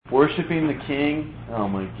Worshiping the King, oh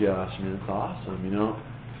my gosh, man, it's awesome, you know.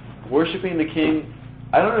 Worshiping the King,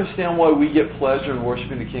 I don't understand why we get pleasure in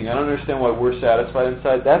worshiping the King. I don't understand why we're satisfied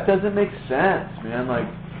inside. That doesn't make sense, man. Like,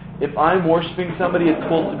 if I'm worshiping somebody, it's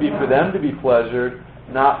supposed to be for them to be pleasured,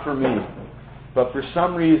 not for me. But for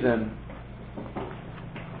some reason,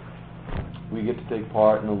 we get to take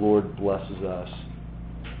part and the Lord blesses us.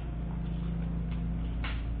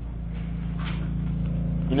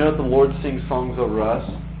 You know that the Lord sings songs over us?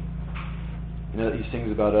 You know that He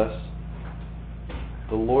sings about us?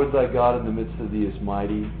 The Lord thy God in the midst of thee is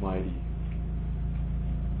mighty, mighty.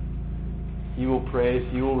 He will praise,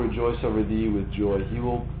 He will rejoice over thee with joy. He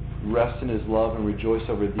will rest in His love and rejoice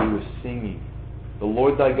over thee with singing. The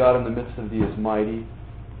Lord thy God in the midst of thee is mighty,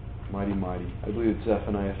 mighty, mighty. I believe it's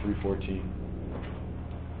Zephaniah 3:14.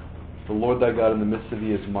 The Lord thy God in the midst of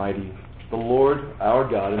thee is mighty. The Lord, our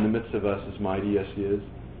God, in the midst of us is mighty. Yes, He is.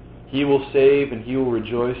 He will save and He will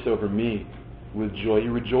rejoice over me with joy. He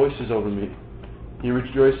rejoices over me. He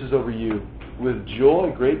rejoices over you with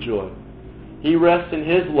joy, great joy. He rests in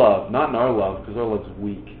His love, not in our love, because our love's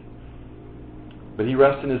weak. But He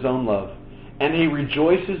rests in His own love. And He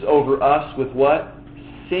rejoices over us with what?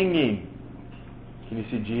 Singing. Can you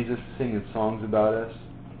see Jesus singing songs about us?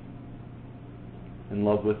 In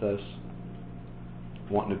love with us?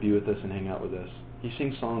 Wanting to be with us and hang out with us. He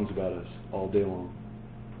sings songs about us all day long.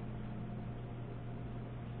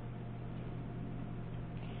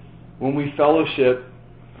 When we fellowship,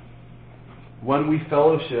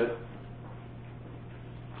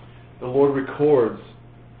 the Lord records.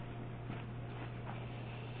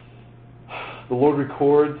 The Lord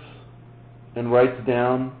records and writes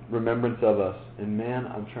down remembrance of us. And man,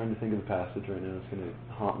 I'm trying to think of the passage right now. It's going to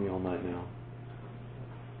haunt me all night now.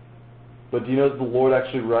 But do you know that the Lord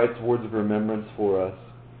actually writes words of remembrance for us?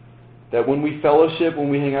 That when we fellowship, when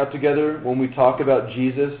we hang out together, when we talk about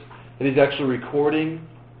Jesus, that He's actually recording.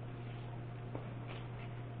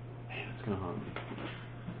 Man, it's going to haunt me.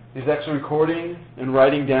 He's actually recording and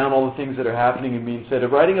writing down all the things that are happening and being said.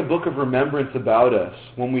 Writing a book of remembrance about us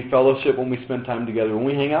when we fellowship, when we spend time together, when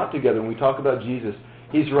we hang out together, when we talk about Jesus.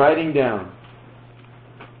 He's writing down.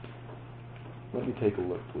 Let me take a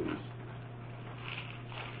look, please.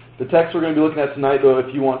 The text we're going to be looking at tonight, though,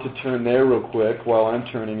 if you want to turn there real quick while I'm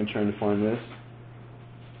turning and trying to find this.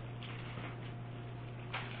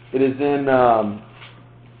 It is in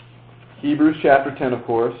Hebrews chapter 10, of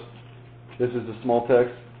course. This is the small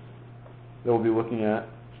text that we'll be looking at.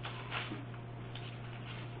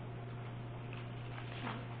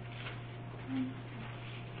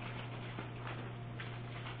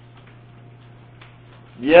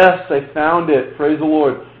 Yes, I found it. Praise the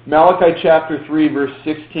Lord. Malachi chapter 3, verse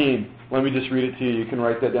 16. Let me just read it to you. You can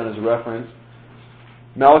write that down as a reference.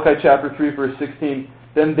 Malachi chapter 3, verse 16.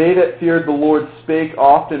 Then they that feared the Lord spake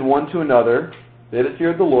often one to another. They that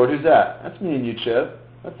feared the Lord, who's that? That's me and you, Chip.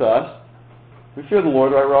 That's us. We fear the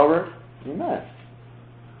Lord, right, Robert? Amen.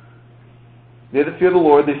 They that fear the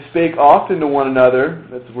Lord, they spake often to one another.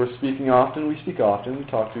 That's, we're speaking often. We speak often. We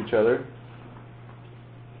talk to each other.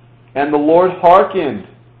 And the Lord hearkened.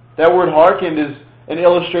 That word hearkened is an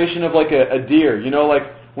illustration of like a deer. You know, like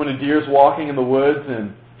when a deer's walking in the woods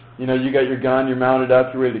and, you know, you got your gun, you're mounted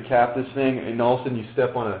up, you're ready to cap this thing, and all of a sudden you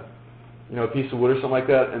step on a piece of wood or something like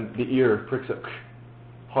that, and the ear pricks up.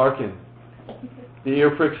 Hearken. The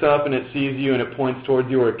ear pricks up and it sees you and it points towards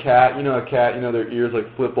you. Or a cat, their ears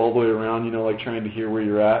like flip all the way around, like trying to hear where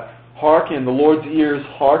you're at. Hearken, the Lord's ears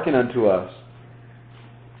hearken unto us.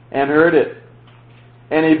 And heard it.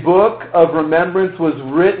 And a book of remembrance was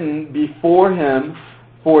written before Him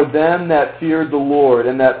for them that feared the Lord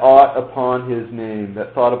and that thought upon His name.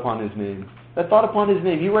 That thought upon His name.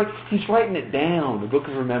 He's writing it down, the book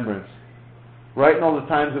of remembrance. Writing all the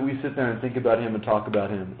times that we sit there and think about Him and talk about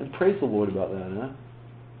Him. And praise the Lord about that, huh?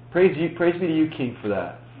 Praise be to you, King, for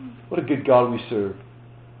that. What a good God we serve.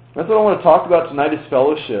 That's what I want to talk about tonight is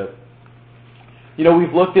fellowship.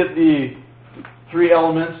 We've looked at the three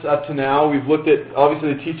elements up to now. We've looked at,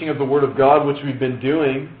 obviously, the teaching of the Word of God, which we've been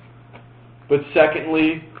doing. But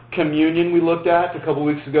secondly, communion we looked at a couple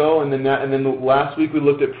weeks ago. And then last week we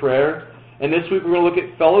looked at prayer. And this week we're going to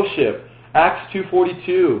look at fellowship. Acts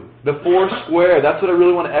 2:42, the four square. That's what I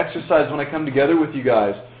really want to exercise when I come together with you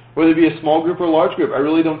guys. Whether it be a small group or a large group, I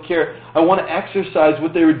really don't care. I want to exercise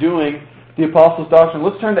what they were doing, the Apostles' doctrine.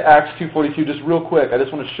 Let's turn to Acts 2:42 just real quick. I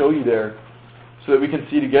just want to show you there so that we can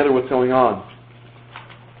see together what's going on.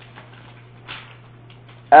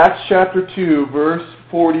 Acts chapter 2, verse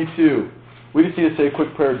 42. We just need to say a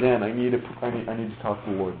quick prayer again. I need to talk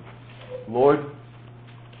to the Lord. Lord,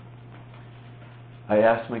 I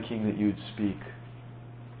ask my King that you would speak.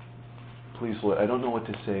 please, Lord, I don't know what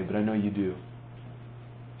to say, but I know you do.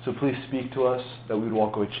 So please speak to us that we would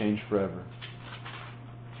walk away changed forever.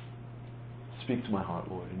 Speak to my heart,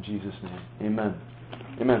 Lord, in Jesus' name. Amen.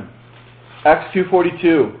 Amen. Acts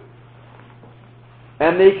 2:42.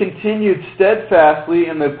 And they continued steadfastly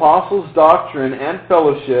in the apostles' doctrine and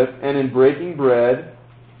fellowship, and in breaking bread,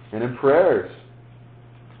 and in prayers.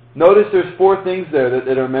 Notice there's 4 things there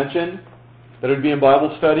that are mentioned that would be in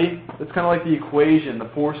Bible study. It's kind of like the equation, the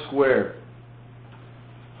 4 square.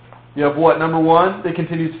 You have what? Number 1, they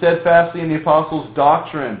continued steadfastly in the apostles'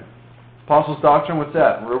 doctrine. Apostles' doctrine, what's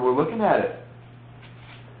that? We're looking at it.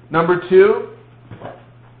 Number 2,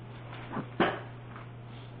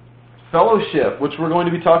 fellowship, which we're going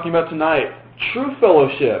to be talking about tonight. True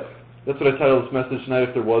fellowship. That's what I titled this message tonight,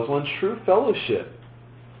 if there was one. True fellowship.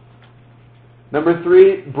 Number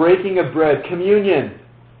 3, breaking of bread, communion.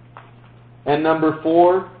 And number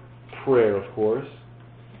 4, prayer, of course.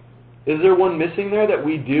 Is there one missing there that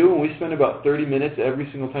we do, and we spend about 30 minutes every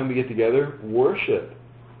single time we get together? Worship.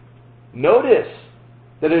 Notice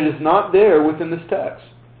that it is not there within this text.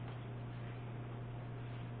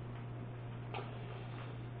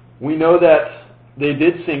 We know that they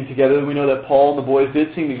did sing together. We know that Paul and the boys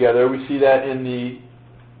did sing together. We see that in the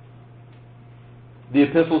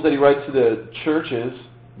epistles that he writes to the churches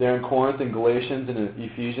there in Corinth and Galatians and in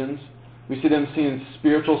Ephesians. We see them singing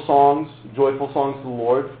spiritual songs, joyful songs to the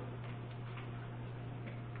Lord.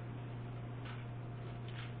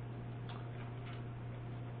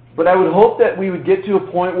 But I would hope that we would get to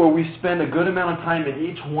a point where we spend a good amount of time in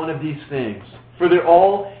each one of these things, for they're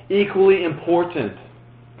all equally important.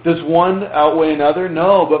 Does one outweigh another?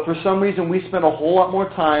 No, but for some reason we spend a whole lot more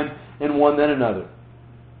time in one than another.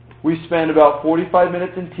 We spend about 45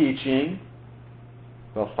 minutes in teaching,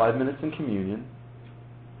 about 5 minutes in communion,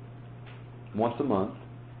 once a month.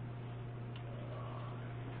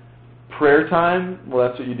 Prayer time, well,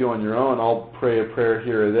 that's what you do on your own. I'll pray a prayer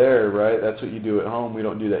here or there, right? That's what you do at home. We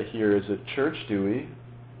don't do that here as a church, do we?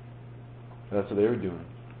 That's what they were doing.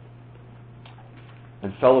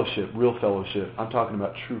 And fellowship, real fellowship. I'm talking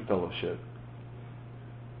about true fellowship.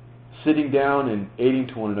 Sitting down and aiding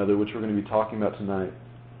to one another, which we're going to be talking about tonight.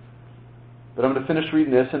 But I'm going to finish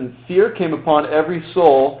reading this. And fear came upon every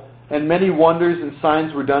soul, and many wonders and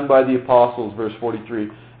signs were done by the apostles, verse 43.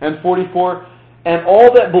 And 44, and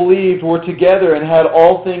all that believed were together and had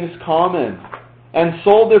all things common, and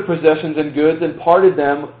sold their possessions and goods, and parted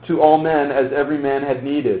them to all men as every man had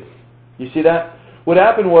needed. You see that? What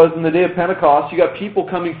happened was, in the day of Pentecost, you got people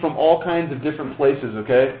coming from all kinds of different places,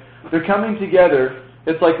 okay? They're coming together.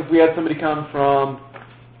 It's like if we had somebody come from,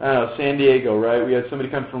 I don't know, San Diego, right? We had somebody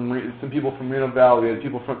come from, some people from Reno Valley. We had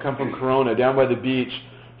people come from Corona, down by the beach,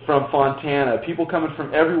 from Fontana. People coming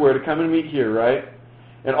from everywhere to come and meet here, right?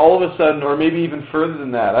 And all of a sudden, or maybe even further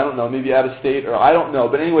than that, I don't know, maybe out of state, or I don't know.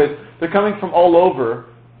 But anyways, they're coming from all over,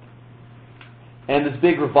 and this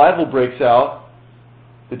big revival breaks out.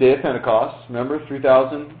 The day of Pentecost, remember,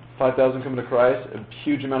 3,000, 5,000 coming to Christ, a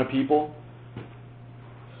huge amount of people.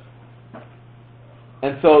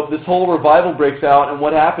 And so this whole revival breaks out, and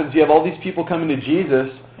what happens, you have all these people coming to Jesus,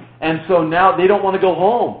 and so now they don't want to go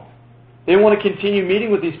home. They want to continue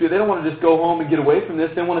meeting with these people. They don't want to just go home and get away from this.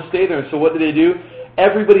 They want to stay there. And so what do?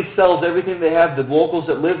 Everybody sells everything they have, the locals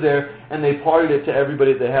that live there, and they parted it to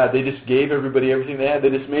everybody that they had. They just gave everybody everything they had. They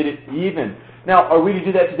just made it even. Now, are we to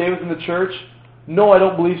do that today within the church? No, I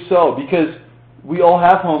don't believe so, because we all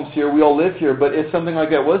have homes here, we all live here, but if something like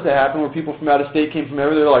that was to happen, where people from out of state came from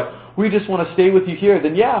everywhere, they're like, we just want to stay with you here,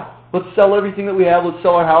 then yeah, let's sell everything that we have, let's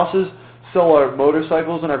sell our houses, sell our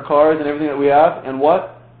motorcycles and our cars and everything that we have, and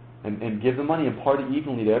what? And give the money and party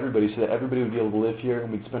evenly to everybody so that everybody would be able to live here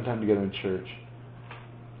and we'd spend time together in church.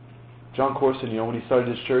 John Corson, when he started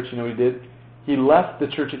his church, what he did? He left the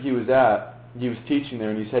church that he was at, he was teaching there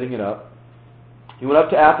and he's heading it up. He went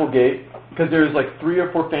up to Applegate, because there's like 3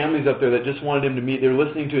 or 4 families up there that just wanted him to meet. They were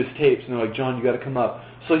listening to his tapes, and they're like, John, you got to come up.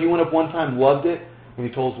 So he went up one time, loved it, and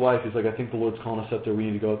he told his wife, he's like, I think the Lord's calling us up there, we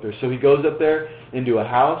need to go up there. So he goes up there into a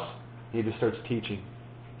house, and he just starts teaching.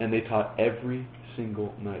 And they taught every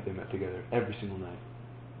single night they met together. Every single night.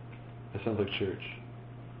 That sounds like church.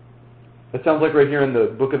 That sounds like right here in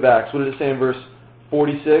the book of Acts. What does it say in verse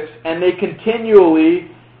 46? And they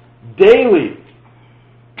continually, daily,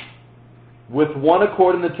 with one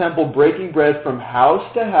accord in the temple, breaking bread from house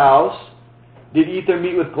to house, did eat their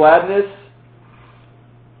meat with gladness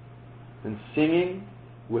and singing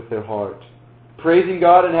with their heart, praising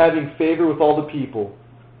God and having favor with all the people.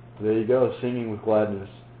 There you go, singing with gladness.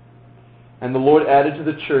 And the Lord added to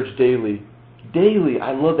the church daily. Daily,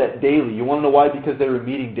 I love that, daily. You want to know why? Because they were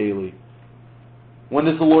meeting daily. When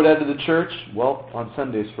does the Lord add to the church? Well, on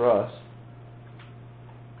Sundays for us.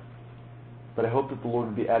 But I hope that the Lord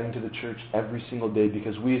would be adding to the church every single day,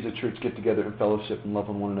 because we as a church get together in fellowship and love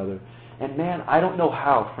on one another. And man, I don't know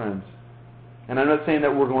how, friends. And I'm not saying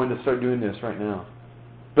that we're going to start doing this right now.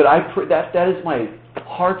 But I pray that is my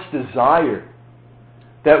heart's desire.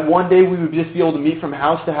 That one day we would just be able to meet from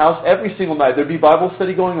house to house every single night. There'd be Bible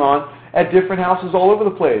study going on at different houses all over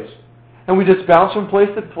the place. And we just bounce from place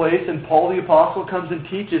to place, and Paul the Apostle comes and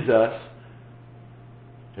teaches us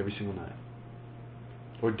every single night.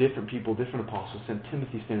 Or different people, different apostles. And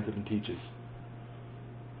Timothy stands up and teaches.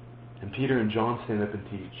 And Peter and John stand up and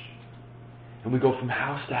teach. And we go from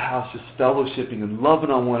house to house just fellowshipping and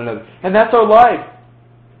loving on one another. And that's our life.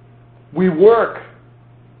 We work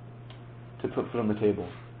to put food on the table.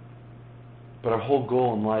 But our whole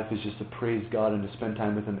goal in life is just to praise God and to spend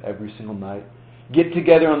time with Him every single night. Get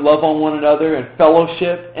together and love on one another and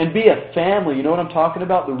fellowship and be a family. You know what I'm talking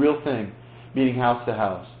about? The real thing. Meeting house to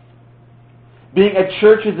house. Being a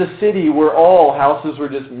church is a city where all houses were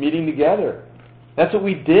just meeting together. That's what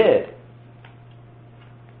we did.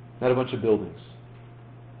 Not a bunch of buildings.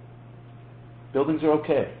 Buildings are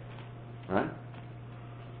okay, right?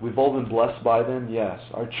 We've all been blessed by them, yes.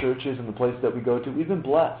 Our churches and the places that we go to, we've been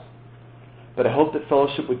blessed. But I hope that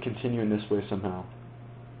fellowship would continue in this way somehow.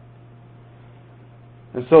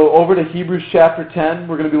 And so over to Hebrews chapter 10,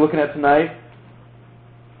 we're going to be looking at tonight.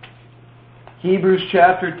 Hebrews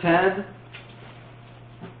chapter 10.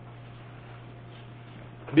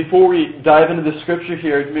 Before we dive into the scripture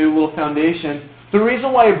here, maybe a little foundation. The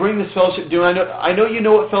reason why I bring this fellowship to you, I know you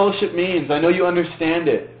know what fellowship means. I know you understand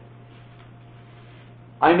it.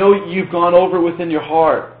 I know you've gone over it within your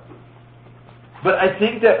heart. But I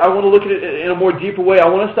think that I want to look at it in a more deeper way. I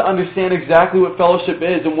want us to understand exactly what fellowship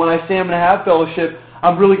is. And when I say I'm going to have fellowship,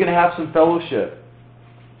 I'm really going to have some fellowship.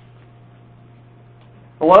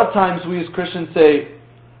 A lot of times we as Christians say,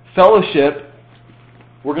 fellowship,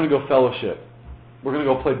 we're going to go fellowship. We're going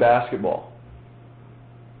to go play basketball.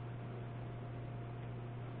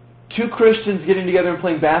 Two Christians getting together and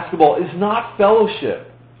playing basketball is not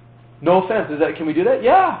fellowship. No offense. Can we do that?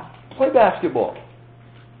 Yeah. Play basketball.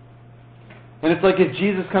 And it's like if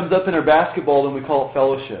Jesus comes up in our basketball, then we call it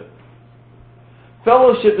fellowship.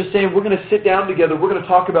 Fellowship is saying we're going to sit down together. We're going to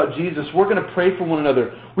talk about Jesus. We're going to pray for one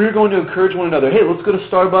another. We're going to encourage one another. Hey, let's go to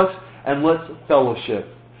Starbucks and let's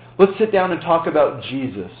fellowship. Let's sit down and talk about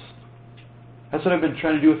Jesus. That's what I've been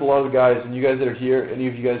trying to do with a lot of the guys. And you guys that are here, any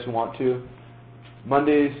of you guys who want to,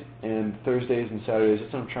 Mondays and Thursdays and Saturdays,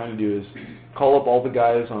 that's what I'm trying to do is call up all the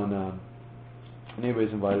guys on,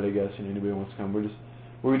 anybody's invited, I guess, and anybody wants to come.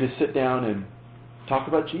 Where we just sit down and talk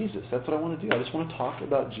about Jesus. That's what I want to do. I just want to talk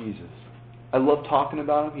about Jesus. I love talking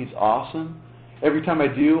about Him. He's awesome. Every time I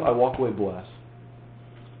do, I walk away blessed.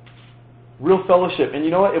 Real fellowship. And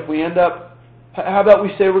you know what? If we end up, how about we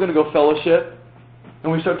say we're going to go fellowship,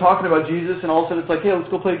 and we start talking about Jesus, and all of a sudden it's like, hey, let's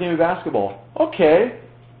go play a game of basketball. Okay.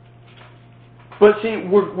 But see,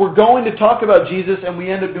 we're going to talk about Jesus, and we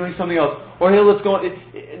end up doing something else. Or hey, let's go.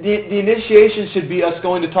 The initiation should be us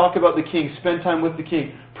going to talk about the King, spend time with the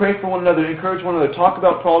King, pray for one another, encourage one another, talk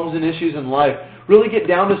about problems and issues in life. Really get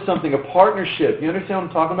down to something, a partnership. You understand what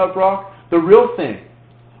I'm talking about, Brock? The real thing.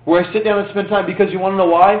 Where I sit down and spend time, because you want to know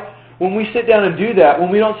why? When we sit down and do that, when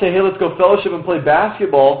we don't say, hey, let's go fellowship and play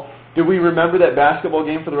basketball, do we remember that basketball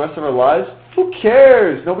game for the rest of our lives? Who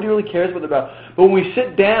cares? Nobody really cares about the basketball. But when we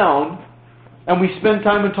sit down and we spend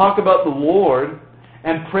time and talk about the Lord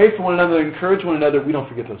and pray for one another, encourage one another, we don't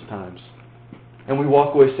forget those times. And we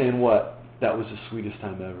walk away saying what? That was the sweetest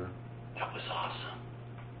time ever. That was awesome.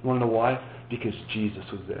 You want to know why? Because Jesus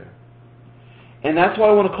was there. And that's why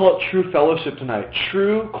I want to call it true fellowship tonight.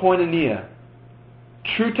 True koinonia.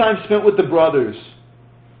 True time spent with the brothers.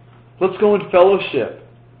 Let's go in fellowship.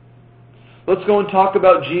 Let's go and talk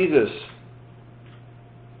about Jesus.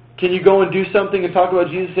 Can you go and do something and talk about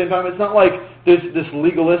Jesus at the same time? It's not like there's this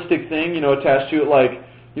legalistic thing, attached to it, like,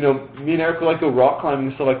 me and Eric would like to go rock climbing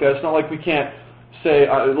and stuff like that. It's not like we can't say,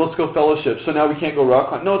 let's go fellowship, so now we can't go rock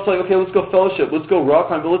climbing. No, it's like, okay, let's go fellowship, let's go rock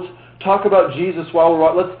climbing, but let's talk about Jesus while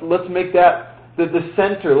we're let's make that the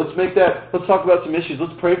center. Let's talk about some issues.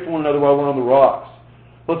 Let's pray for one another while we're on the rocks.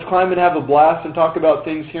 Let's climb and have a blast and talk about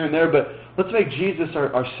things here and there, but let's make Jesus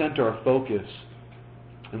our center, our focus,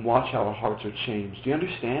 and watch how our hearts are changed. Do you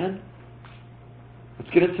understand?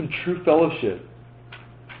 Let's get in some true fellowship.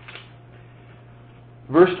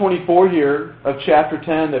 Verse 24 here of chapter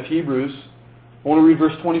 10 of Hebrews. I want to read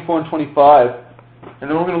verse 24 and 25, and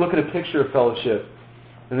then we're going to look at a picture of fellowship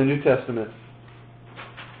in the New Testament.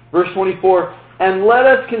 Verse 24, and let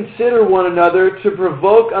us consider one another to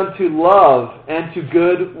provoke unto love and to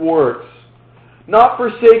good works, not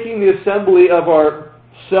forsaking the assembly of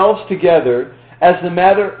ourselves together, as the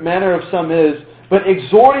manner of some is, but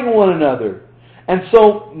exhorting one another, and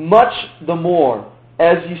so much the more,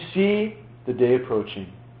 as you see the day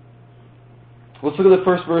approaching. Let's look at the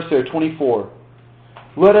first verse there, 24.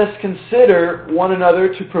 Let us consider one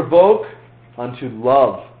another to provoke unto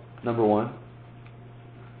love. Number one.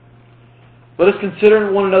 Let us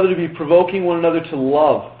consider one another to be provoking one another to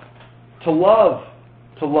love. To love.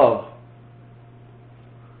 To love.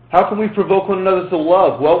 How can we provoke one another to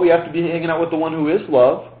love? Well, we have to be hanging out with the one who is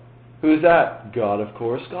love. Who is that? God, of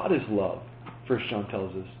course. God is love, 1 John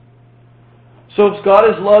tells us. So if God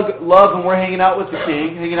is love and we're hanging out with the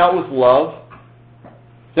King, hanging out with love,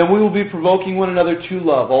 then we will be provoking one another to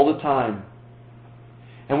love all the time.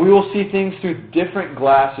 And we will see things through different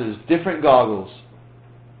glasses, different goggles.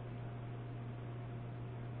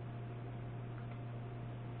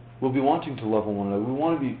 We'll be wanting to love one another. We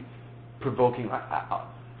want to be provoking.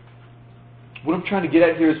 What I'm trying to get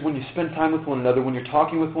at here is when you spend time with one another, when you're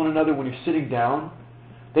talking with one another, when you're sitting down,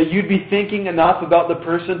 that you'd be thinking enough about the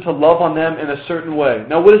person to love on them in a certain way.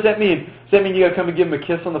 Now, what does that mean? Does that mean you got to come and give them a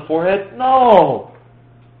kiss on the forehead? No.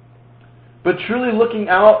 But truly looking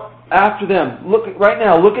out after them. Look right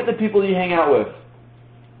now. Look at the people you hang out with.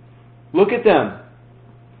 Look at them.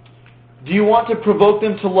 Do you want to provoke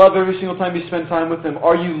them to love every single time you spend time with them?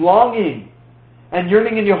 Are you longing and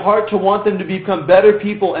yearning in your heart to want them to become better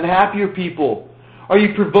people and happier people? Are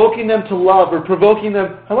you provoking them to love or provoking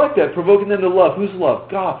them? I like that. Provoking them to love. Who's love?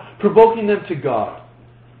 God. Provoking them to God.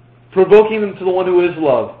 Provoking them to the one who is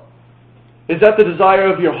love. Is that the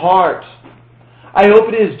desire of your heart? I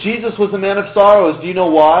hope it is. Jesus was a man of sorrows. Do you know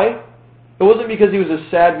why? It wasn't because he was a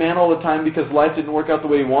sad man all the time because life didn't work out the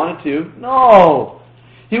way he wanted to. No.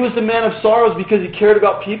 He was the man of sorrows because he cared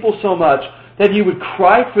about people so much that he would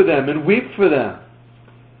cry for them and weep for them.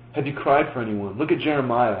 Have you cried for anyone? Look at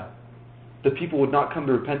Jeremiah. The people would not come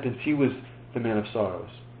to repentance. He was the man of sorrows.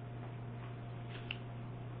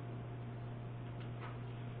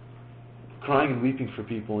 Crying and weeping for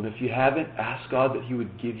people. And if you haven't, ask God that He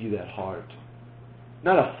would give you that heart.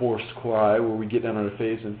 Not a forced cry where we get down on our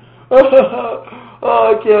face and, oh,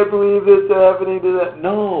 I can't believe this happening to that.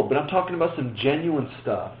 No, but I'm talking about some genuine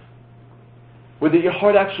stuff. Where that your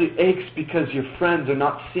heart actually aches because your friends are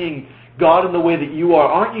not seeing God in the way that you are.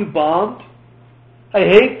 Aren't you bummed? I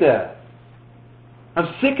hate that.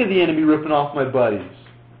 I'm sick of the enemy ripping off my buddies.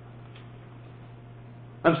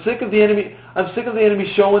 I'm sick of the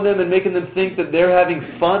enemy showing them and making them think that they're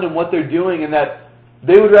having fun in what they're doing and that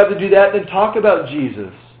they would rather do that than talk about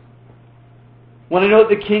Jesus. When I know that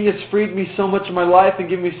the King has freed me so much in my life and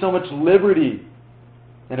given me so much liberty,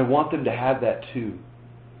 and I want them to have that too.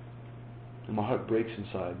 And my heart breaks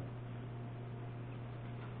inside.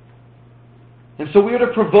 And so we are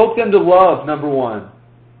to provoke them to love, number one.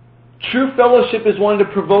 True fellowship is wanting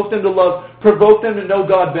to provoke them to love, provoke them to know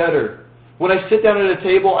God better. When I sit down at a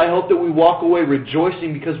table, I hope that we walk away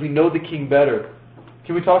rejoicing because we know the King better.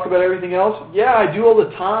 Can we talk about everything else? Yeah, I do all the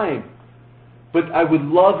time. But I would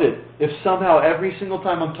love it if somehow every single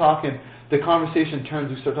time I'm talking, the conversation turns,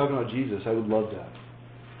 we start talking about Jesus. I would love that.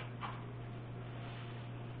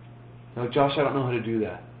 Now, Josh, I don't know how to do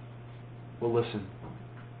that. Well, listen.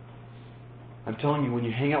 I'm telling you, when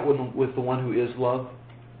you hang out with the one who is love,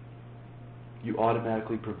 you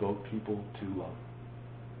automatically provoke people to love.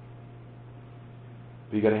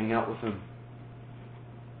 But you got to hang out with them.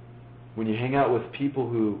 When you hang out with people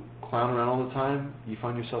who clown around all the time, you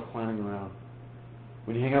find yourself clowning around.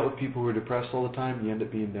 When you hang out with people who are depressed all the time, you end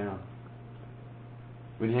up being down.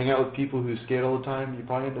 When you hang out with people who skate all the time, you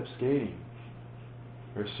probably end up skating.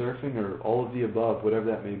 Or surfing, or all of the above, whatever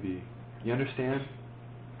that may be. You understand?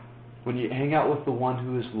 When you hang out with the one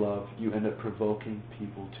who is love, you end up provoking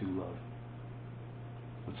people to love.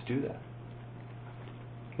 Let's do that.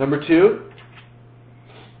 Number 2,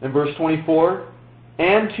 in verse 24,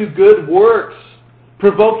 and to good works.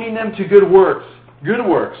 Provoking them to good works. Good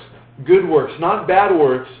works. Good works. Not bad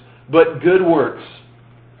works, but good works.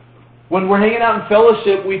 When we're hanging out in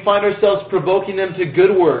fellowship, we find ourselves provoking them to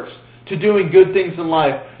good works, to doing good things in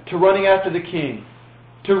life, to running after the King,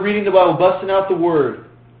 to reading the Bible, busting out the Word.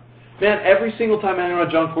 Man, every single time I hang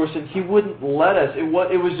around John Corson, he wouldn't let us. It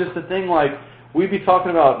was just a thing like, we'd be talking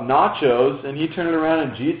about nachos, and he'd turn it around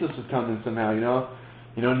and Jesus was coming somehow, you know?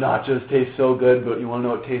 You know, nachos taste so good, but you want to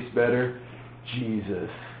know what tastes better? Jesus.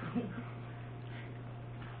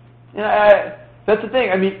 That's the thing.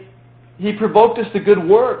 I mean, he provoked us to good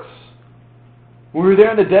works. When we were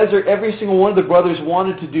there in the desert, every single one of the brothers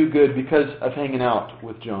wanted to do good because of hanging out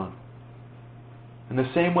with John. In the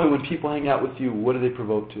same way, when people hang out with you, what do they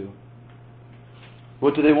provoke to?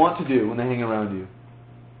 What do they want to do when they hang around you?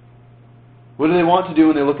 What do they want to do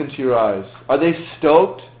when they look into your eyes? Are they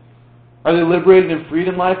stoked? Are they liberated and freed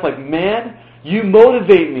in life? Like, man, you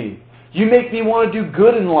motivate me. You make me want to do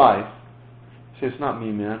good in life. You say, it's not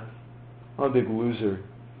me, man. I'm a big loser.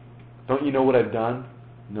 Don't you know what I've done?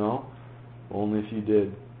 No? Well, only if you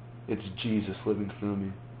did. It's Jesus living through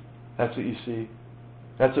me. That's what you see.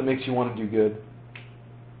 That's what makes you want to do good.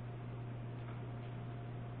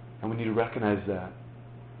 And we need to recognize that.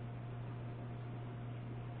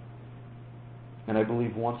 And I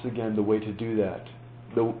believe, once again, the way to do that,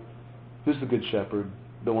 who's the good shepherd?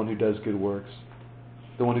 The one who does good works.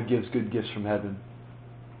 The one who gives good gifts from heaven.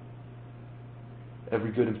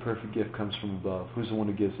 Every good and perfect gift comes from above. Who's the one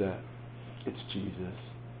who gives that? It's Jesus.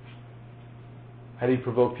 How do you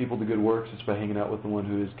provoke people to good works? It's by hanging out with the one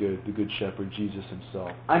who is good, the good shepherd, Jesus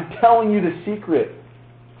himself. I'm telling you, the secret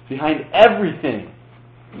behind everything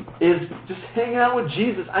is just hanging out with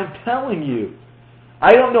Jesus. I'm telling you.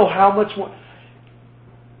 I don't know how much more,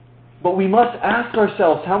 but we must ask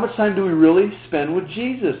ourselves, how much time do we really spend with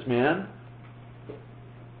Jesus, man?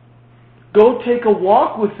 Go take a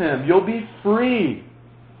walk with Him. You'll be free.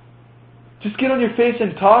 Just get on your face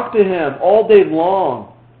and talk to Him all day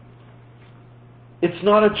long. It's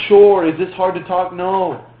not a chore. Is this hard to talk?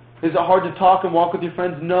 No. Is it hard to talk and walk with your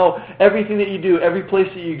friends? No. Everything that you do, every place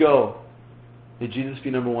that you go, may Jesus be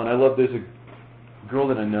number one. I love, there's a girl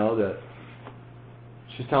that I know that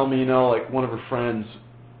she's telling me, like one of her friends,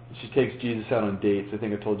 she takes Jesus out on dates. I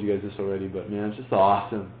think I told you guys this already, but man, it's just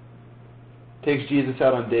awesome. Takes Jesus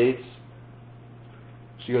out on dates.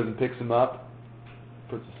 She goes and picks him up,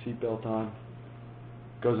 puts a seatbelt on,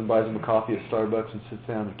 goes and buys him a coffee at Starbucks and sits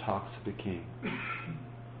down and talks to the King.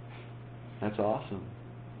 That's awesome.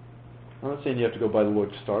 I'm not saying you have to go buy the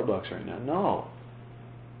Lord Starbucks right now. No.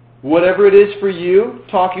 Whatever it is for you,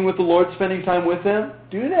 talking with the Lord, spending time with Him,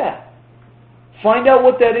 do that. Find out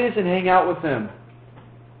what that is and hang out with Him.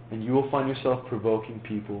 And you will find yourself provoking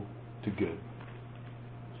people to good.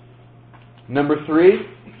 Number 3.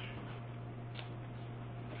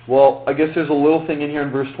 Well, I guess there's a little thing in here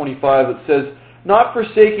in verse 25 that says, not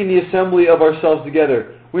forsaking the assembly of ourselves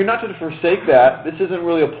together. We're not to forsake that. This isn't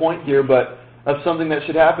really a point here, but of something that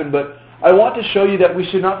should happen. But I want to show you that we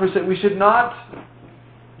should not forsake. We should not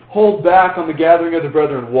hold back on the gathering of the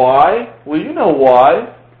brethren. Why? Well, you know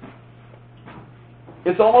why.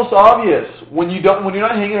 It's almost obvious. When you're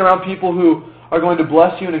not hanging around people who are going to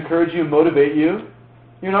bless you and encourage you and motivate you,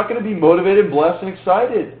 you're not going to be motivated, blessed, and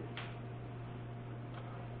excited.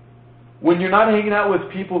 When you're not hanging out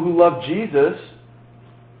with people who love Jesus,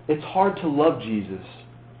 it's hard to love Jesus.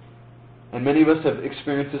 And many of us have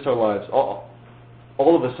experienced this in our lives. All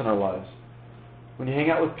of us in our lives. When you hang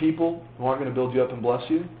out with people who aren't going to build you up and bless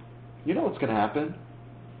you, you know what's going to happen.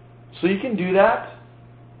 So you can do that.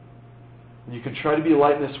 You can try to be a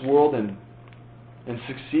light in this world and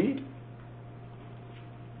succeed.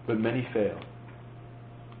 But many fail.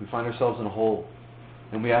 We find ourselves in a hole.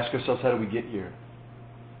 And we ask ourselves, how did we get here?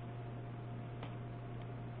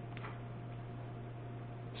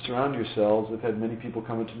 Surround yourselves. I've had many people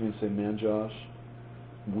come up to me and say, man, Josh,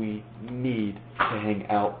 we need to hang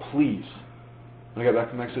out, please. When I got back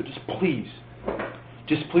from Mexico, just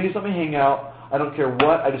please let me hang out. I don't care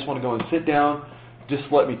what. I just want to go and sit down. Just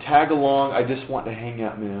let me tag along. I just want to hang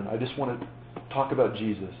out, man. I just want to talk about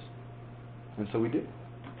Jesus. And so we do.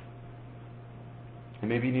 And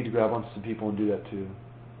maybe you need to grab onto some people and do that too.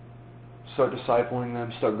 Start discipling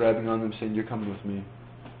them. Start grabbing on them, saying, you're coming with me.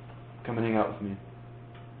 Come and hang out with me.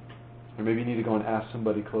 Or maybe you need to go and ask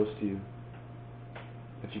somebody close to you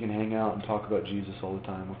if you can hang out and talk about Jesus all the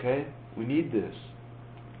time, okay? We need this.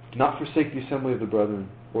 Do not forsake the assembly of the brethren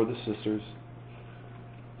or the sisters.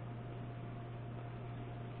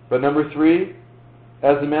 But number 3,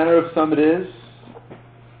 as the manner of some it is,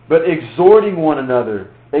 but exhorting one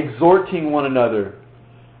another. Exhorting one another.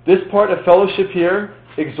 This part of fellowship here,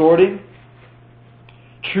 exhorting.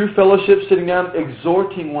 True fellowship, sitting down,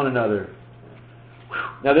 exhorting one another.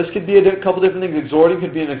 Now this could be a couple different things. Exhorting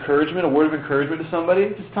could be an encouragement, a word of encouragement to somebody.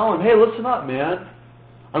 Just tell them, hey, listen up, man.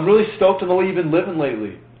 I'm really stoked on the way you've been living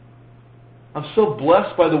lately. I'm so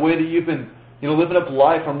blessed by the way that you've been living up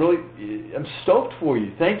life. I'm stoked for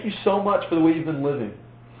you. Thank you so much for the way you've been living.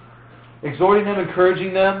 Exhorting them,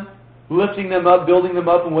 encouraging them, lifting them up, building them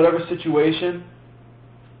up in whatever situation,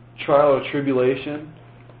 trial or tribulation.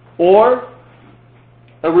 Or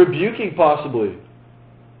a rebuking possibly.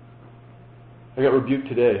 I got rebuked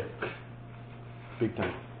today. Big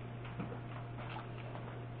time.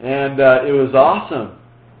 And it was awesome.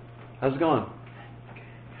 How's it going?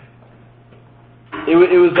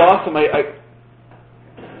 It was awesome.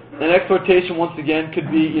 An exhortation, once again, could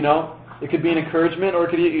be, It could be an encouragement, or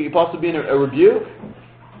it could possibly be a rebuke.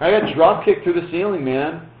 I got drop kicked through the ceiling,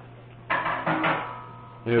 man.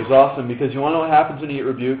 And it was awesome, because you want to know what happens when you get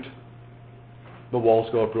rebuked? The walls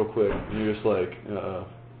go up real quick, and you're just like,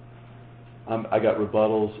 I got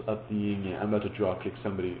rebuttals up the yin. I'm about to drop kick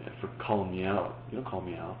somebody for calling me out. You don't call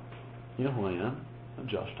me out. You know who I am. I'm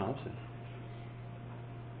Josh Thompson.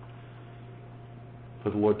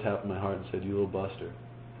 But the Lord tapped my heart and said, "You little buster."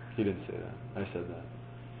 He didn't say that. I said that.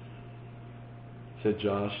 He said,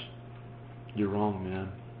 "Josh, you're wrong,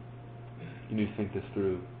 man. You need to think this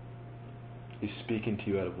through. He's speaking to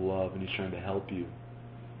you out of love, and He's trying to help you."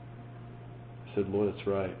 I said, "Lord, that's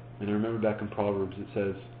right." And I remember back in Proverbs it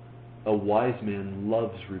says, a wise man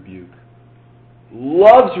loves rebuke.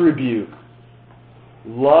 Loves rebuke.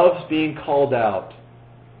 Loves being called out.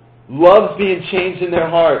 Loves being changed in their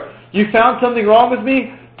heart. You found something wrong with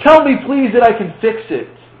me? Tell me please that I can fix it.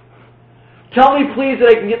 Tell me please that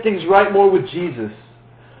I can get things right more with Jesus.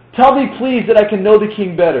 Tell me please that I can know the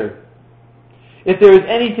King better. If there is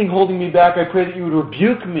anything holding me back, I pray that you would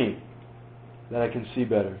rebuke me, that I can see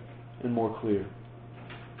better and more clear.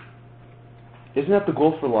 Isn't that the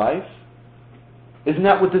goal for life? Isn't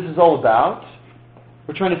that what this is all about?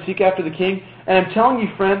 We're trying to seek after the King. And I'm telling you,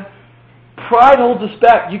 friend, pride holds us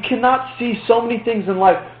back. You cannot see so many things in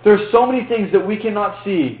life. There are so many things that we cannot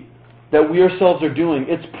see that we ourselves are doing.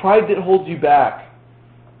 It's pride that holds you back.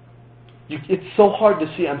 It's so hard to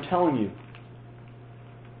see, I'm telling you.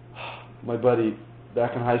 My buddy,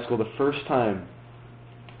 back in high school, the first time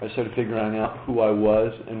I started figuring out who I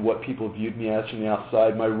was and what people viewed me as from the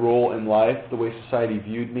outside, my role in life, the way society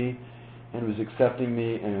viewed me and was accepting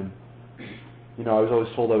me, and I was always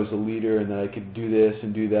told I was a leader and that I could do this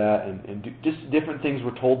and do that, and just different things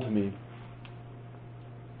were told to me.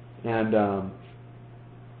 And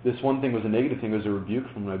this one thing was a negative thing, it was a rebuke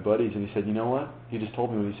from my buddies, and he said, "You know what?" He just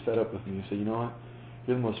told me when he's fed up with me. He said, "You know what?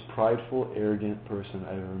 You're the most prideful, arrogant person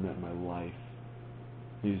I've ever met in my life."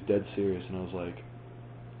 He was dead serious, and I was like,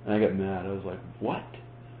 and I got mad. I was like, "What?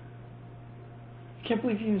 I can't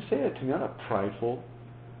believe you even say that to me. I'm not prideful."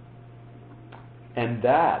 And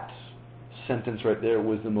that sentence right there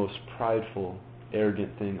was the most prideful,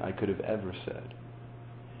 arrogant thing I could have ever said.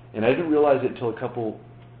 And I didn't realize it until a couple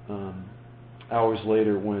hours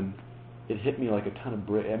later when it hit me like a ton of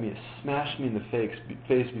bricks. I mean, it smashed me in the face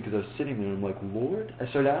because I was sitting there and I'm like, "Lord?" I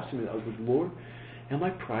started asking me, I was like, "Lord, am I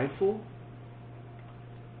prideful?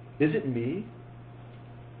 Is it me?"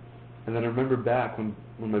 And then I remember back when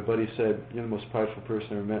my buddy said, "You're the most prideful person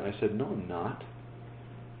I ever met," I said, "No, I'm not."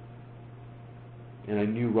 And I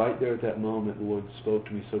knew right there at that moment the Lord spoke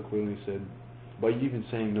to me so clearly. He said, "By you even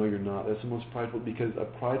saying, 'No, you're not,' that's the most prideful," because a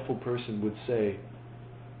prideful person would say,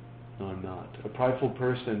 "No, I'm not." A prideful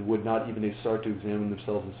person would not even start to examine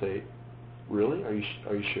themselves and say, "Really? Are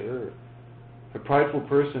you sure?" A prideful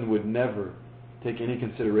person would never take any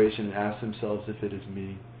consideration and ask themselves if it is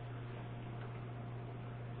me.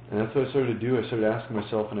 And that's what I started to do. I started asking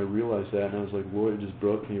myself, and I realized that, and I was like, "Lord," it just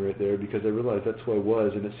broke me right there, because I realized that's who I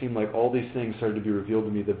was, and it seemed like all these things started to be revealed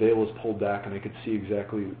to me. The veil was pulled back, and I could see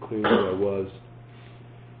exactly clearly who I was.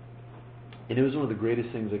 And it was one of the greatest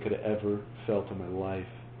things I could have ever felt in my life.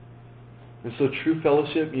 And so true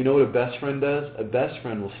fellowship, you know what a best friend does? A best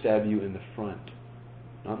friend will stab you in the front.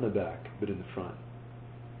 Not in the back, but in the front.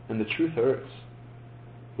 And the truth hurts.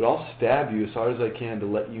 But I'll stab you as hard as I can to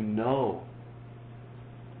let you know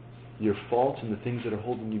your faults and the things that are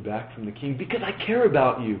holding you back from the King, because I care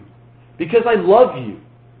about you, because I love you,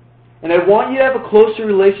 and I want you to have a closer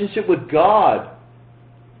relationship with God.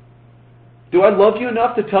 Do I love you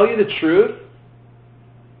enough to tell you the truth?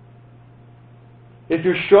 If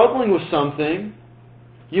you're struggling with something,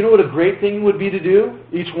 you know what a great thing would be to do,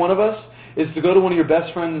 each one of us, is to go to one of your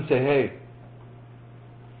best friends and say, "Hey,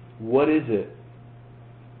 what is it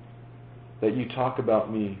that you talk about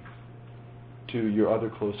me to your other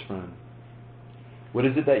close friend? What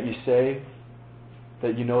is it that you say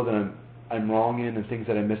that you know that I'm wrong in, and things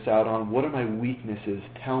that I miss out on? What are my weaknesses?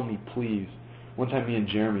 Tell me, please." One time, me and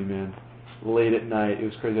Jeremy, man, late at night, it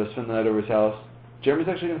was crazy. I was spending the night over his house. Jeremy's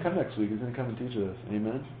actually going to come next week. He's going to come and teach us.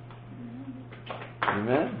 Amen?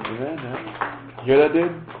 Amen? Amen? Yeah. You hear that,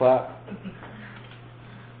 dude? Clap.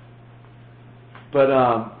 But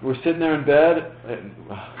we're sitting there in bed.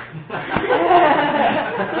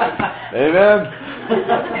 Amen?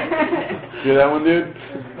 Hear that one, dude?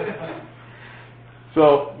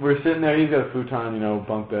 So we're sitting there. He's got a futon,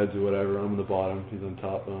 bunk beds or whatever. I'm on the bottom. He's on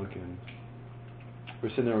top bunk. And we're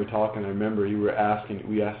sitting there, we're talking. I remember we asked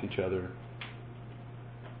each other,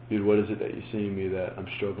 "Dude, what is it that you see in me that I'm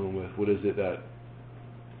struggling with? What is it that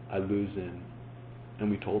I lose in?" and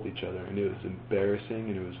we told each other, and it was embarrassing,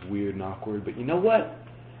 and it was weird and awkward. But you know what?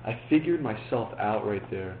 I figured myself out right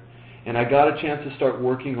there, and I got a chance to start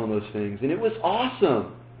working on those things, and it was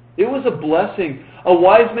awesome. It was a blessing. A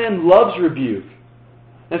wise man loves rebuke.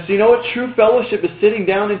 And so you know what? True fellowship is sitting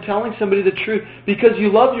down and telling somebody the truth because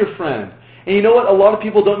you love your friend. And you know what? A lot of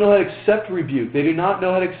people don't know how to accept rebuke. They do not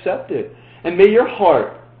know how to accept it. And may your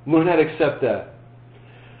heart learn how to accept that.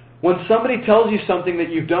 When somebody tells you something that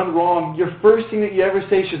you've done wrong, your first thing that you ever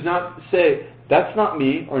say should not say, "That's not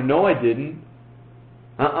me," or "No, I didn't."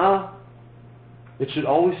 It should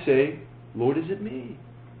always say, "Lord, is it me?"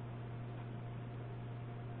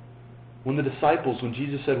 When the disciples, when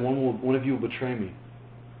Jesus said, one of you will betray me,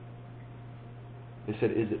 they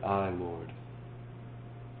said, "Is it I, Lord?"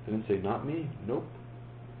 They didn't say, "Not me." Nope.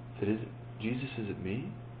 They said, "Is it Jesus? Is it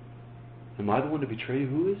me? Am I the one to betray you?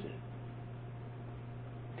 Who is it?"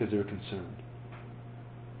 Because they were concerned.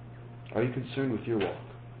 Are you concerned with your walk?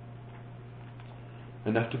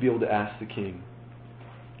 Enough to be able to ask the King,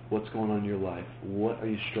 what's going on in your life? What are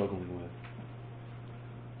you struggling with?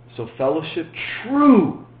 So fellowship,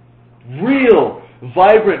 true, real,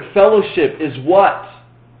 vibrant fellowship is what?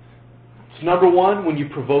 It's number one, when you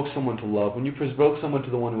provoke someone to love. When you provoke someone to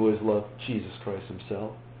the one who is love, Jesus Christ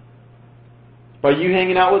Himself. By you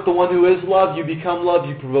hanging out with the one who is love, you become love,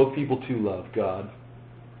 you provoke people to love God.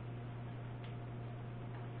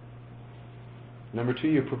 Number two,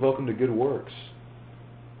 you provoke them to good works.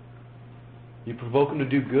 You provoke them to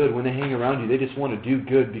do good. When they hang around you, they just want to do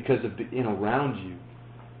good because of being around you.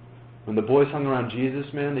 When the boys hung around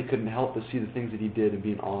Jesus, man, they couldn't help but see the things that He did and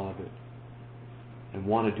be in awe of it. And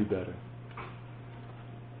want to do better.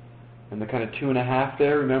 And the kind of 2.5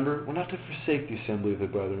 there, remember, we're not to forsake the assembly of the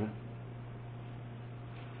brethren.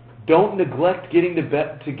 Don't neglect getting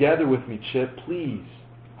together with me, Chip, please.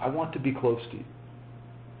 I want to be close to you.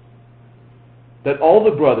 That all the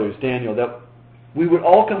brothers, Daniel, that we would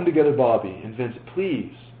all come together, Bobby and Vincent,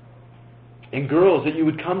 please. And girls, that you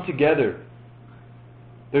would come together.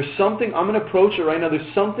 There's something, I'm going to approach it right now,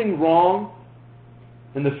 there's something wrong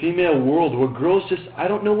in the female world where girls just, I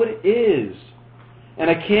don't know what it is. And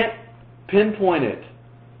I can't pinpoint it.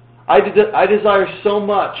 I desire so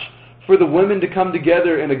much for the women to come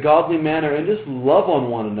together in a godly manner and just love on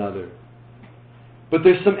one another. But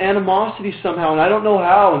there's some animosity somehow, and I don't know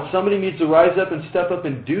how, and somebody needs to rise up and step up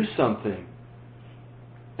and do something.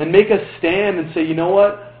 And make a stand and say, you know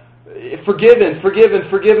what? Forgiven.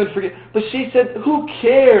 But she said, who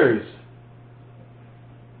cares?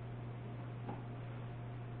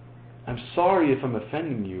 I'm sorry if I'm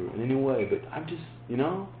offending you in any way, but I'm just,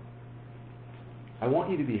 I want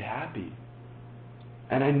you to be happy.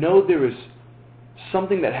 And I know there is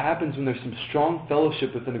something that happens when there's some strong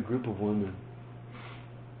fellowship within a group of women.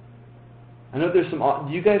 I know there's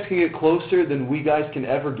you guys can get closer than we guys can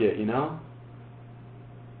ever get,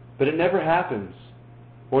 But it never happens.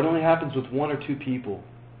 Or it only happens with 1 or 2 people.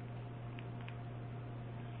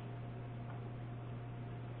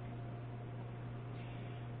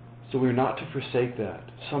 So we're not to forsake that.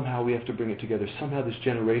 Somehow we have to bring it together. Somehow this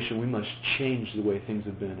generation, we must change the way things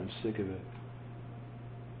have been. I'm sick of it.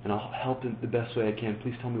 And I'll help in the best way I can.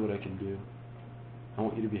 Please tell me what I can do. I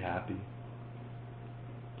want you to be happy.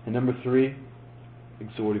 And number 3,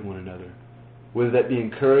 exhorting one another. Whether that be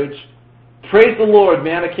encouraged. Praise the Lord,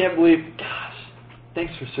 man. I can't believe. Gosh,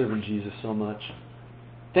 thanks for serving Jesus so much.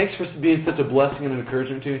 Thanks for being such a blessing and an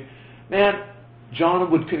encouragement to me. Man, John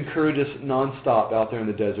would encourage us nonstop out there in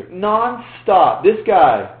the desert. Nonstop. This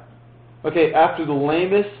guy. Okay, after the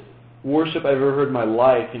lamest worship I've ever heard in my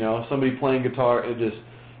life, somebody playing guitar and just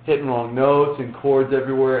hitting wrong notes and chords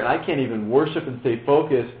everywhere, and I can't even worship and stay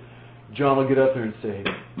focused. John will get up there and say,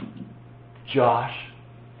 Josh,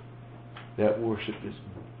 that worship just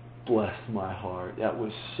blessed my heart. That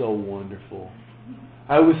was so wonderful.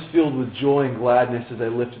 I was filled with joy and gladness as I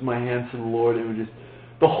lifted my hands to the Lord. It was just,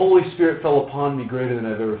 the Holy Spirit fell upon me greater than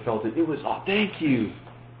I've ever felt it. It was, thank you.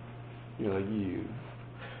 You're like, you.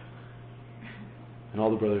 And all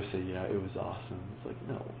the brothers say, yeah, it was awesome. It's like,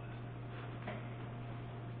 no, it wasn't.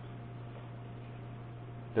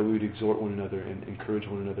 That we would exhort one another and encourage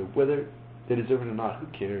one another. Whether they deserve it or not, who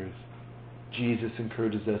cares? Jesus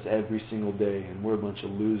encourages us every single day, and we're a bunch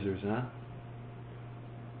of losers, huh?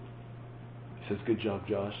 He says, good job,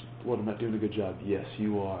 Josh. What, I'm not doing a good job? Yes,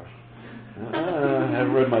 you are. I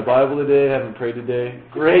haven't read my Bible today, haven't prayed today.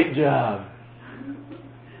 Great job.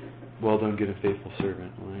 Well done, good and faithful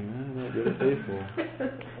servant. I'm like, not good and faithful.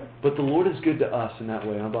 But the Lord is good to us in that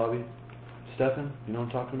way, huh, Bobby? Stephen, you know what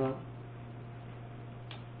I'm talking about?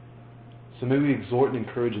 So maybe we exhort and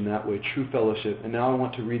encourage in that way, true fellowship. And now I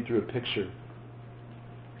want to read through a picture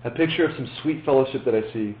A picture of some sweet fellowship that I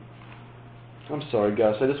see. I'm sorry,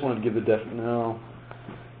 Gus. I just wanted to give the no.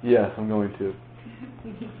 Yes, I'm going to.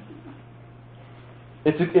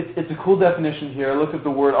 It's a cool definition here. I looked at the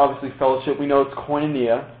word, obviously, fellowship. We know it's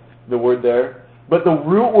koinonia, the word there. But the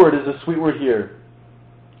root word is a sweet word here.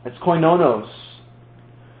 It's koinonos.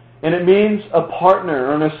 And it means a partner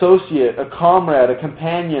or an associate, a comrade, a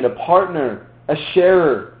companion, a partner, a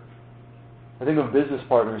sharer. I think of a business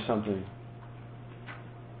partner or something.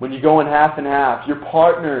 When you go in half and half, you're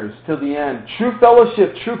partners till the end. True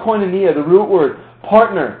fellowship, true koinonia, the root word,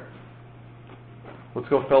 partner. Let's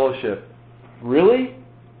go fellowship. Really?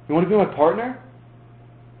 You want to be my partner?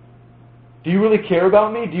 Do you really care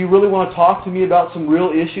about me? Do you really want to talk to me about some real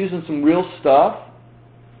issues and some real stuff?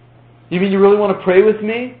 You mean you really want to pray with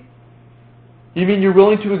me? You mean you're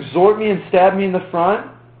willing to exhort me and stab me in the front?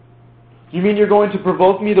 You mean you're going to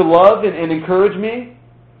provoke me to love and encourage me?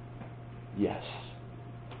 Yes.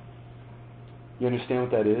 You understand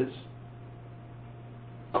what that is?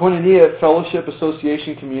 Koinonia, fellowship,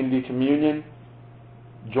 association, community, communion,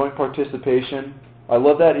 joint participation. I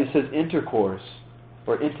love that. It says intercourse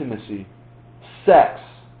or intimacy. Sex.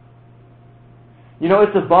 You know,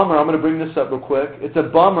 it's a bummer. I'm going to bring this up real quick. It's a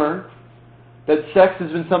bummer that sex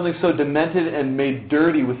has been something so demented and made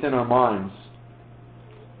dirty within our minds.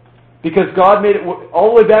 Because God made it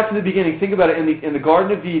all the way back to the beginning. Think about it. In the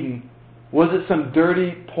Garden of Eden, was it some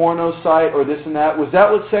dirty porno site or this and that? Was that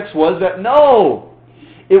what sex was? No!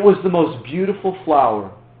 It was the most beautiful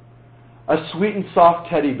flower. A sweet and soft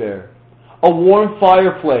teddy bear. A warm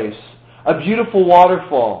fireplace. A beautiful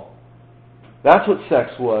waterfall. That's what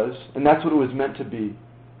sex was. And that's what it was meant to be.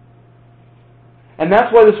 And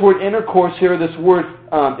that's why this word intercourse here, this word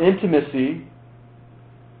intimacy,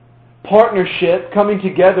 partnership, coming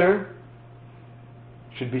together,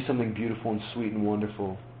 should be something beautiful and sweet and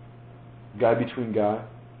wonderful. Guy between guy,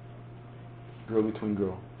 girl between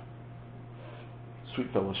girl.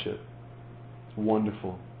 Sweet fellowship.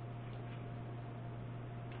 Wonderful.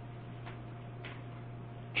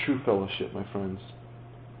 True fellowship, my friends.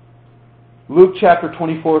 Luke chapter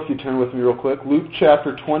 24, if you turn with me real quick. Luke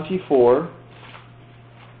chapter 24.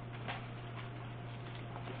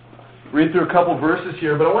 Read through a couple verses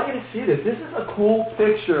here, but I want you to see this. This is a cool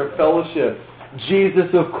picture of fellowship. Jesus,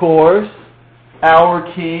 of course,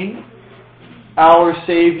 our King, our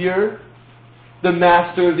Savior, the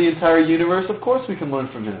Master of the entire universe. Of course we can learn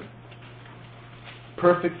from Him.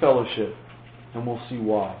 Perfect fellowship, and we'll see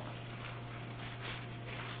why.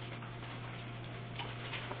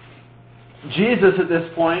 Jesus, at this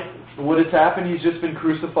point, what has happened? He's just been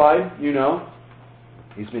crucified, you know.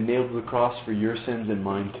 He's been nailed to the cross for your sins and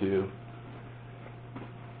mine too.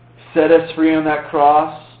 Set us free on that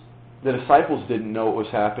cross. The disciples didn't know what was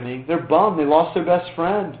happening. They're bummed. They lost their best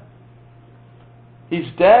friend. He's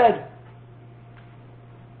dead.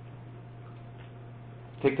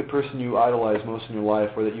 Take the person you idolize most in your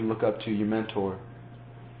life or that you look up to, your mentor.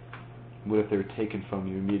 What if they were taken from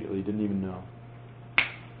you immediately? You didn't even know.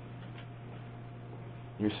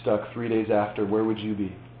 You're stuck 3 days after. Where would you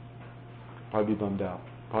be? Probably be bummed out.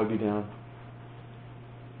 Probably be down.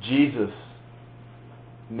 Jesus,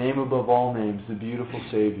 name above all names, the beautiful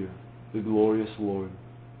Savior, the glorious Lord.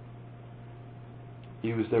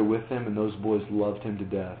 He was there with him, and those boys loved him to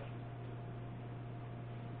death.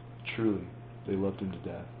 Truly, they loved him to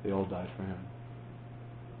death. They all died for him.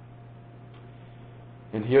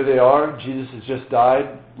 And here they are. Jesus has just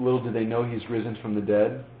died. Little did they know he's risen from the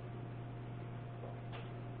dead.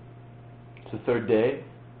 It's the third day.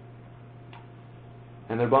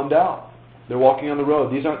 And they're bummed out. They're walking on the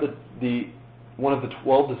road. These aren't the one of the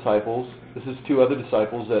 12 disciples. This is two other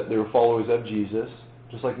disciples that they were followers of Jesus,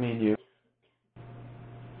 just like me and you.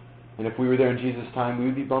 And if we were there in Jesus' time, we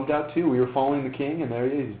would be bummed out too. We were following the King, and there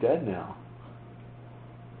he is. He's dead now.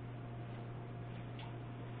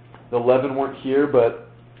 The 11 weren't here, but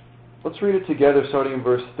let's read it together, starting in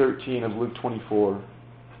verse 13 of Luke 24.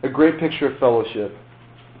 A great picture of fellowship.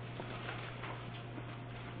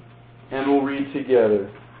 And we'll read together.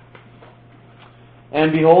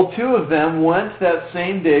 And behold, 2 of them went that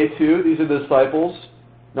same day to, these are the disciples,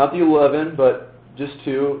 not the 11, but just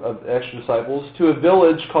 2 of extra disciples, to a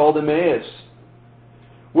village called Emmaus,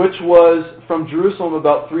 which was from Jerusalem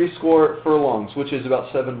about 70 furlongs, which is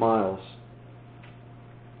about 7 miles.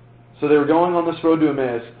 So they were going on this road to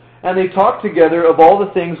Emmaus. And they talked together of all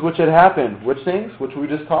the things which had happened. Which things? Which we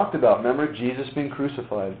just talked about. Remember, Jesus being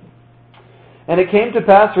crucified. And it came to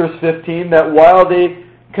pass, verse 15, that while they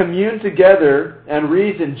communed together and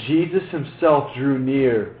reasoned, Jesus himself drew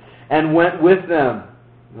near and went with them.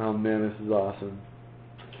 Oh man, this is awesome.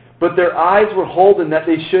 But their eyes were holden that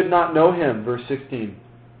they should not know him. Verse 16.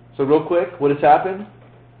 So real quick, what has happened?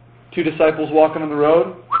 2 disciples walking on the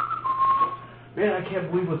road. Man, I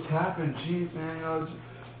can't believe what's happened. Jeez, man,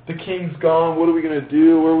 the king's gone. What are we going to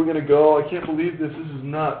do? Where are we going to go? I can't believe this. This is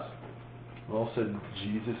nuts. All of a sudden,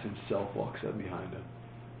 Jesus himself walks up behind them.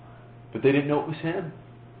 But they didn't know it was him.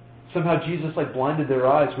 Somehow Jesus blinded their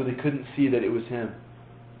eyes where they couldn't see that it was him.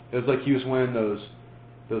 It was like he was wearing those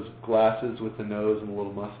glasses with the nose and a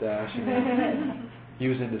little mustache. He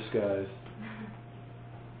was in disguise.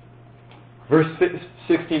 Verse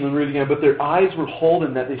 16, let me read again. But their eyes were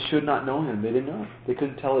holden that they should not know him. They didn't know. They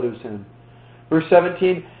couldn't tell it was him. Verse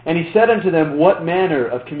 17, and he said unto them, what manner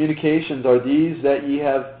of communications are these that ye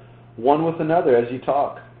have one with another as ye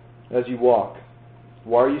talk, as ye walk?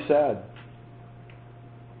 Why are you sad?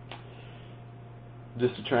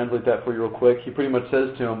 Just to translate that for you real quick, he pretty much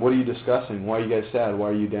says to them, what are you discussing? Why are you guys sad? Why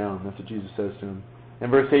are you down? That's what Jesus says to him. In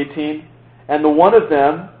verse 18, and the one of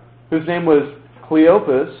them, whose name was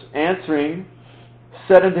Cleopas, answering,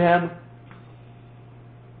 said unto him,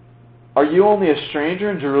 are you only a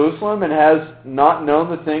stranger in Jerusalem, and has not known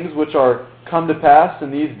the things which are come to pass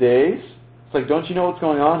in these days? It's like, don't you know what's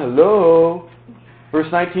going on? Hello?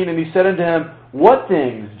 Verse 19, and he said unto him, what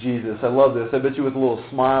things, Jesus? I love this. I bet you with a little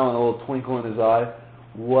smile and a little twinkle in his eye.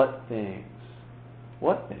 What things?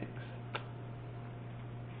 What things?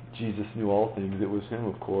 Jesus knew all things. It was him,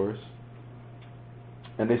 of course.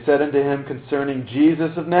 And they said unto him concerning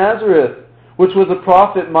Jesus of Nazareth, which was a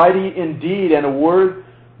prophet mighty in deed and a word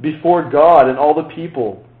before God and all the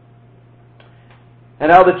people.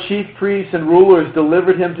 And how the chief priests and rulers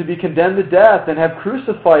delivered him to be condemned to death and have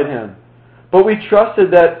crucified him. But we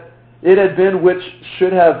trusted that it had been which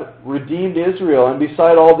should have redeemed Israel. And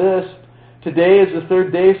beside all this, today is the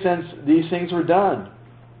 3rd day since these things were done.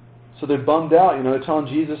 So they're bummed out. They're telling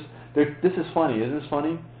Jesus, this is funny, isn't this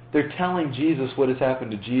funny? They're telling Jesus what has happened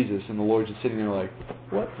to Jesus, and the Lord's just sitting there like,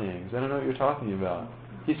 what things? I don't know what you're talking about.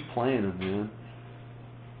 He's playing them, man.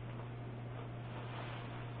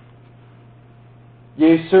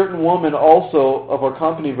 Yea, certain woman also of our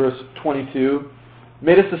company, verse 22,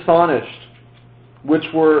 made us astonished, which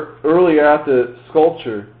were earlier at the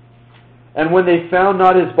sepulchre. And when they found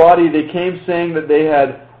not his body, they came saying that they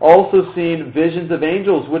had also seen visions of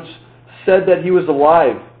angels, which said that he was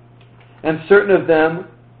alive. And certain of them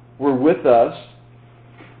were with us,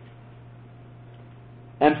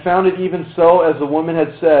 and found it even so as the woman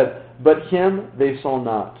had said, but him they saw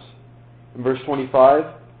not. In verse 25,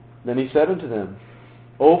 then he said unto them,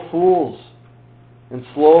 O fools, and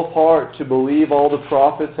slow of heart to believe all the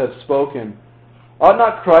prophets have spoken, ought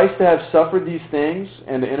not Christ to have suffered these things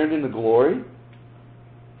and entered into glory?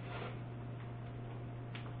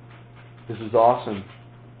 This is awesome.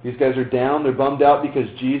 These guys are down, they're bummed out because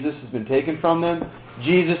Jesus has been taken from them.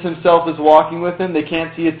 Jesus himself is walking with them. They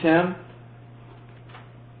can't see it's him.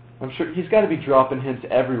 I'm sure he's got to be dropping hints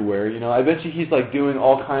everywhere. I bet you he's doing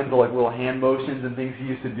all kinds of little hand motions and things he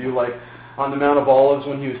used to do, on the Mount of Olives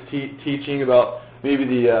when he was teaching about maybe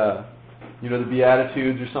the the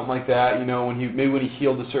Beatitudes or something like that. When he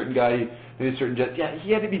healed a certain guy, maybe a certain jet. Yeah,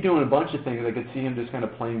 he had to be doing a bunch of things. I could see him just kind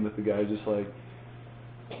of playing with the guy, just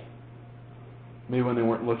maybe when they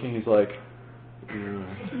weren't looking, he's like.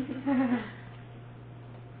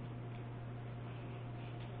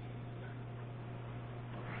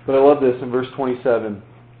 But I love this in verse 27.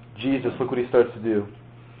 Jesus, look what he starts to do.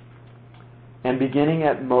 And beginning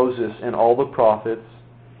at Moses and all the prophets,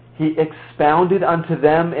 he expounded unto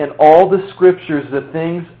them in all the scriptures the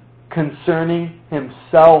things concerning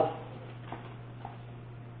himself.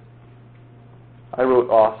 I wrote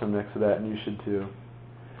awesome next to that, and you should too.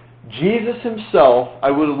 Jesus himself, I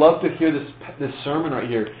would love to hear this sermon right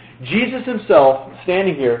here. Jesus himself,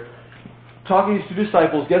 standing here, talking to his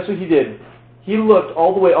disciples, guess what he did? He looked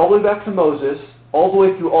all the way back to Moses, all the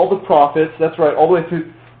way through all the prophets, that's right, all the way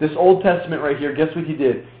through this Old Testament right here. Guess what he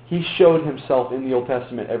did? He showed himself in the Old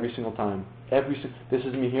Testament every single time. This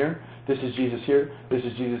is me here, this is Jesus here, this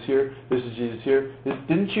is Jesus here, this is Jesus here.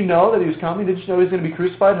 Didn't you know that he was coming? Didn't you know he was going to be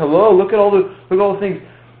crucified? Hello, look at all the things.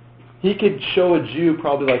 He could show a Jew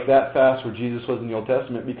probably that fast where Jesus was in the Old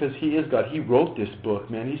Testament because he is God. He wrote this book,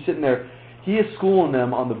 man. He's sitting there. He is schooling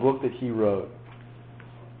them on the book that he wrote.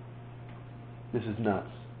 This is nuts.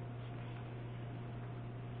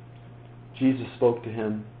 Jesus spoke to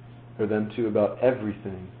him, or them too, about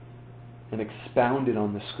everything and expounded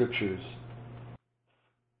on the scriptures.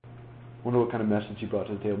 Wonder what kind of message he brought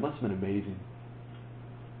to the table. It must have been amazing.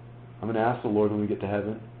 I'm going to ask the Lord when we get to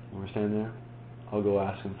heaven, when we're standing there. I'll go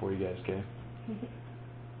ask him for you guys, okay?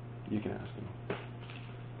 You can ask him.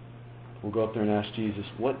 We'll go up there and ask Jesus,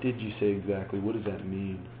 what did you say exactly? What does that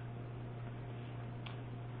mean?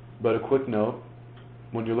 But a quick note,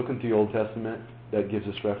 When you're looking through the Old Testament, that gives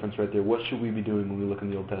us reference right there. What should we be doing when we look in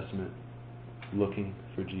the Old Testament? Looking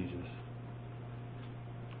for Jesus.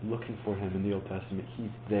 Looking for Him in the Old Testament. He's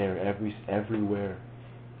there everywhere.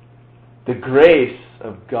 The grace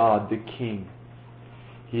of God, the King,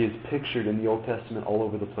 He is pictured in the Old Testament all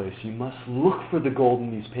over the place. You must look for the gold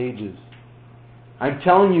in these pages. I'm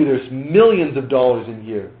telling you, there's millions of dollars in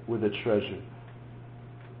here with a treasure.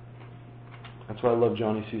 That's why I love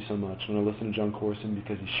Johnny C. so much when I listen to John Corson,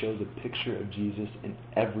 because he shows a picture of Jesus in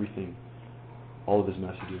everything, all of his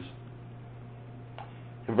messages.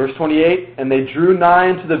 In verse 28, and they drew nigh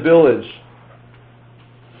unto the village,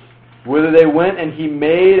 whither they went, and he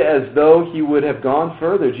made as though he would have gone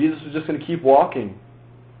further. Jesus was just going to keep walking.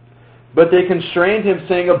 But they constrained him,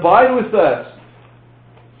 saying, Abide with us,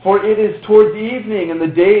 for it is towards evening, and the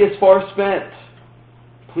day is far spent.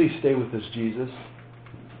 Please stay with us, Jesus.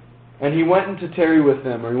 And he went to tarry with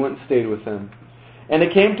them, or he went and stayed with them. And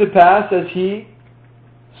it came to pass as he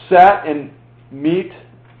sat at meat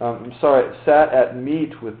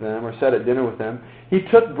with them, or sat at dinner with them, he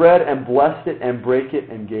took bread and blessed it and brake it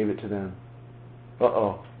and gave it to them.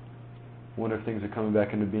 Uh-oh. Wonder if things are coming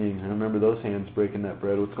back into being. I remember those hands breaking that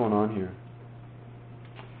bread. What's going on here?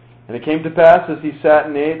 And it came to pass as he sat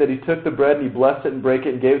and ate that he took the bread and he blessed it and brake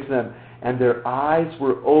it and gave it to them. And their eyes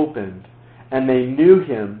were opened, and they knew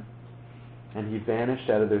him, and he vanished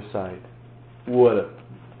out of their sight.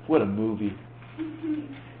 What a movie.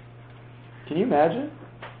 Can you imagine?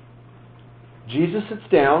 Jesus sits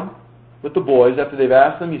down with the boys after they've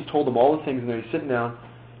asked him. He's told them all the things, and then he's sitting down.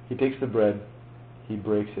 He takes the bread, he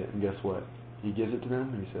breaks it, and guess what? He gives it to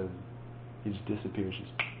them, and he says, he just disappears.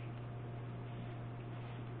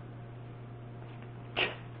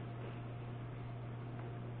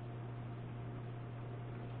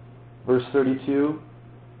 Verse 32,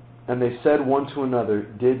 and they said one to another,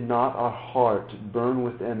 Did not our heart burn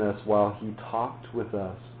within us while he talked with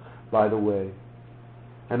us by the way,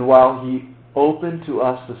 and while he opened to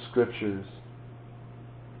us the Scriptures?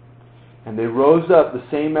 And they rose up the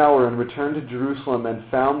same hour and returned to Jerusalem, and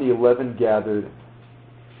found the 11 gathered,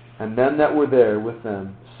 and them that were there with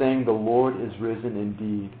them, saying, The Lord is risen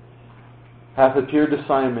indeed, hath appeared to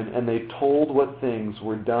Simon. And they told what things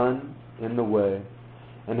were done in the way,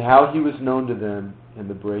 and how he was known to them in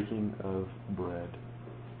the breaking of bread.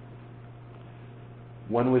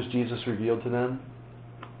 When was Jesus revealed to them?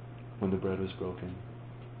 When the bread was broken.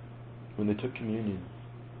 When they took communion.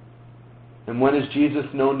 And when is Jesus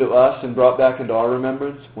known to us and brought back into our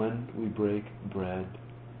remembrance? When we break bread.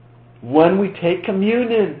 When we take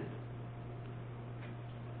communion.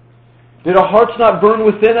 Did our hearts not burn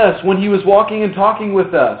within us when he was walking and talking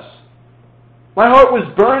with us? My heart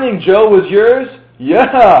was burning, Joe. Was yours?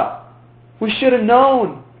 Yeah. We should have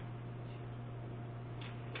known.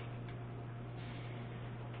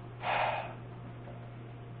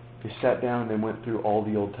 They sat down and they went through all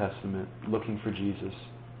the Old Testament looking for Jesus.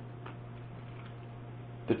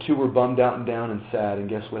 The two were bummed out and down and sad, and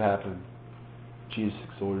guess what happened? Jesus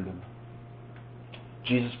exhorted them.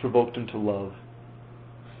 Jesus provoked them to love.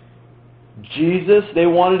 Jesus, they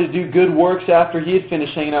wanted to do good works after he had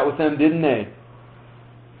finished hanging out with them, didn't they?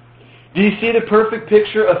 Do you see the perfect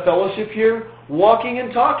picture of fellowship here? Walking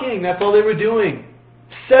and talking, that's all they were doing.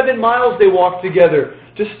 7 miles they walked together,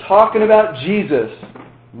 just talking about Jesus,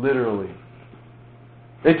 literally.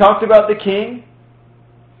 They talked about the King.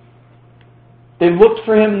 They looked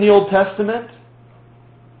for him in the Old Testament.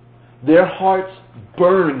 Their hearts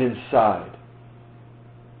burned inside.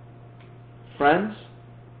 Friends,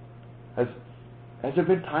 has there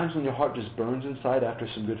been times when your heart just burns inside after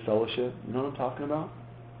some good fellowship? You know what I'm talking about?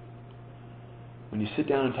 When you sit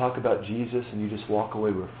down and talk about Jesus and you just walk away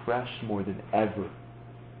refreshed more than ever.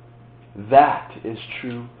 That is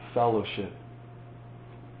true fellowship.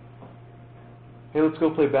 Hey, let's go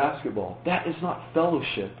play basketball. That is not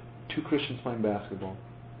fellowship. 2 Christians playing basketball.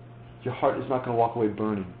 Your heart is not going to walk away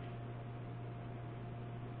burning.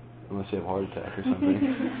 Unless you have a heart attack or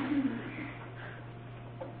something.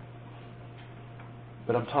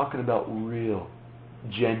 But I'm talking about real,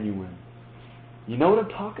 genuine. You know what I'm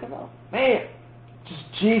talking about? Man, just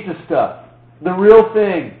Jesus stuff. The real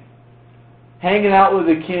thing. Hanging out with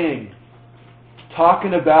the King.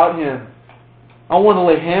 Talking about Him. I want to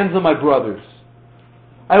lay hands on my brothers.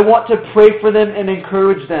 I want to pray for them and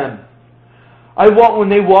encourage them. I want when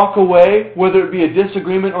they walk away, whether it be a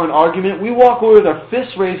disagreement or an argument, we walk away with our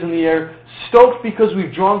fists raised in the air, stoked because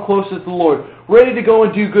we've drawn closer to the Lord, ready to go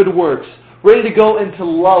and do good works, ready to go into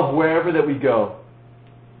love wherever that we go.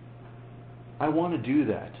 I want to do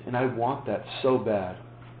that, and I want that so bad.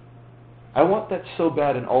 I want that so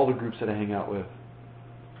bad in all the groups that I hang out with.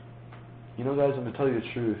 You know, guys, I'm going to tell you the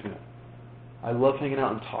truth. I love hanging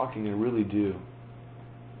out and talking, I really do.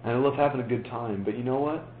 And I love having a good time. But you know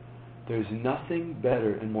what? There's nothing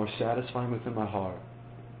better and more satisfying within my heart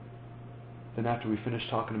than after we finish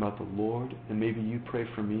talking about the Lord, and maybe you pray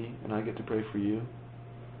for me, and I get to pray for you,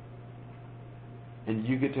 and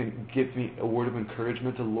you get to give me a word of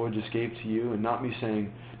encouragement that the Lord just gave to you, and not me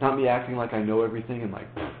acting like I know everything and like,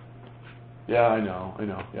 yeah, I know.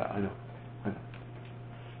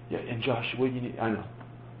 Yeah, and Josh, what you need, I know.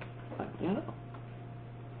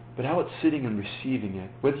 But how it's sitting and receiving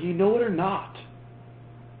it, whether you know it or not.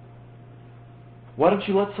 Why don't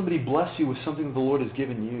you let somebody bless you with something that the Lord has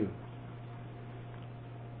given you?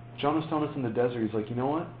 John was telling us in the desert, he's like, you know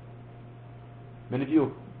what? Many of you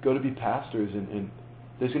will go to be pastors, and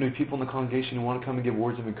there's going to be people in the congregation who want to come and give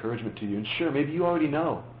words of encouragement to you. And sure, maybe you already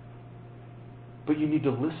know. But you need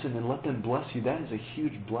to listen and let them bless you. That is a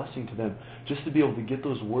huge blessing to them, just to be able to get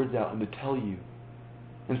those words out and to tell you.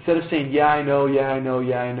 Instead of saying, yeah, I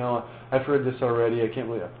know, I've heard this already, I can't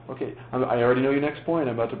believe it. Okay, I already know your next point,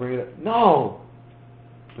 I'm about to bring it up. No!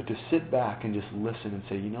 But to sit back and just listen and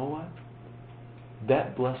say, you know what?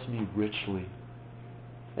 That blessed me richly.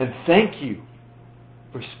 And thank you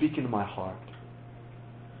for speaking to my heart.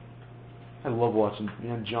 I love watching,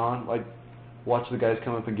 John, watch the guys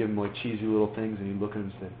come up and give him cheesy little things, and he'd look at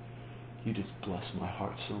him and say, you just blessed my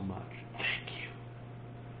heart so much. Thank you.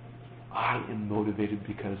 I am motivated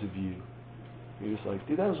because of you. You're just like,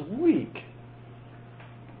 dude, that was weak.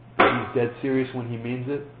 He's dead serious when he means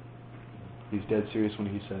it. He's dead serious when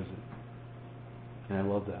he says it. And I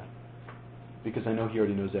love that. Because I know he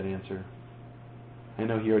already knows that answer. I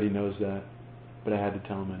know he already knows that. But I had to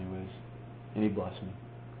tell him anyways. And he blessed me.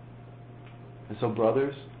 And so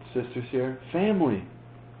brothers, sisters here, family,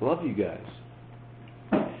 I love you guys.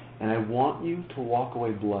 And I want you to walk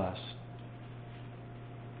away blessed.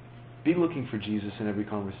 Be looking for Jesus in every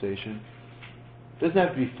conversation. It doesn't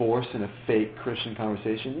have to be forced in a fake Christian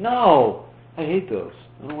conversation. No! I hate those.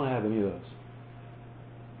 I don't want to have any of those.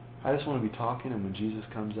 I just want to be talking, and when Jesus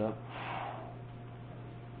comes up,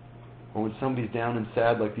 or when somebody's down and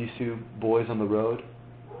sad like these two boys on the road,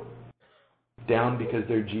 down because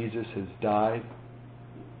their Jesus has died.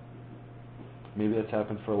 Maybe that's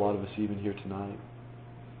happened for a lot of us even here tonight.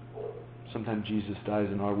 Sometimes Jesus dies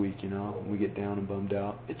in our week, and we get down and bummed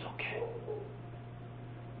out. It's okay.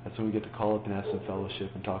 That's when we get to call up and have some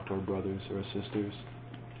fellowship and talk to our brothers or our sisters.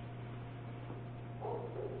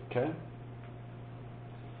 Okay?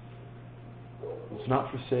 Let's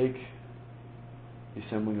not forsake the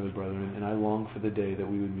assembling of the brethren, and I long for the day that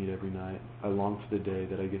we would meet every night. I long for the day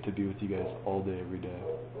that I get to be with you guys all day, every day.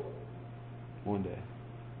 One day.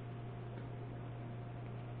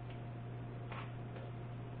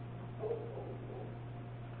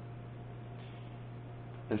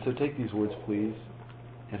 And so take these words, please,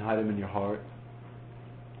 and hide them in your heart.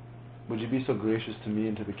 Would you be so gracious to me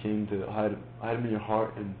and to the King to hide them in your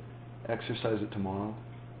heart and exercise it tomorrow?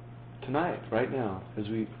 Tonight, right now, as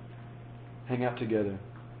we hang out together.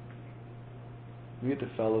 We get to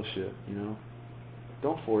fellowship,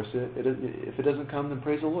 Don't force it. If it doesn't come, then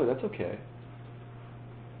praise the Lord. That's okay.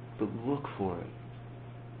 But look for it.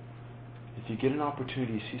 If you get an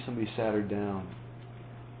opportunity, you see somebody sad or down,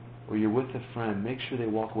 or you're with a friend, make sure they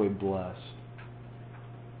walk away blessed.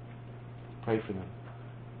 Pray for them.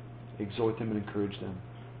 Exhort them and encourage them.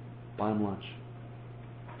 Buy them lunch.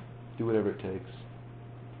 Do whatever it takes.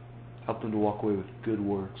 Help them to walk away with good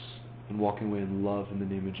works and walking away in love in the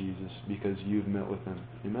name of Jesus because you've met with them.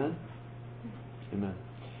 Amen? Amen.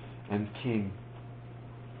 And King,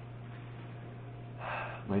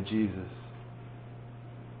 my Jesus,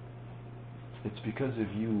 it's because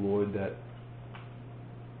of you, Lord, that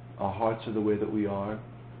our hearts are the way that we are.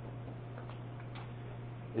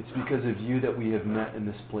 It's because of you that we have met in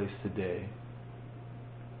this place today.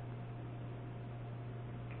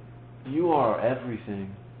 You are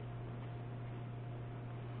everything.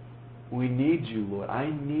 We need you, Lord. I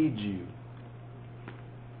need you.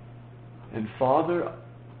 And Father,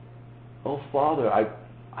 oh Father, I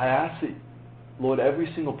ask that, Lord,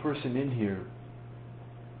 every single person in here,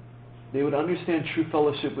 they would understand true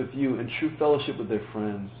fellowship with you and true fellowship with their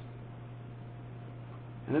friends.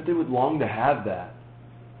 And that they would long to have that.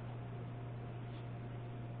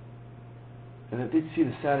 And that they'd see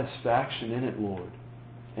the satisfaction in it, Lord.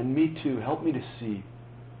 And me too. Help me to see.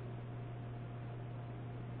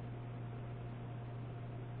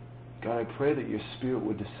 God, I pray that your Spirit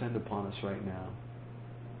would descend upon us right now.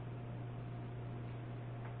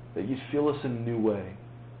 That you'd fill us in a new way.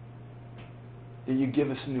 That you give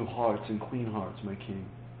us new hearts and clean hearts, my King.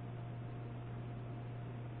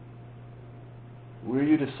 We're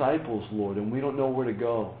your disciples, Lord, and we don't know where to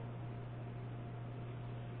go.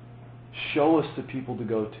 Show us the people to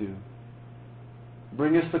go to.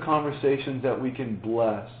 Bring us the conversations that we can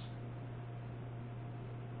bless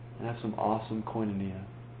and have some awesome koinonia.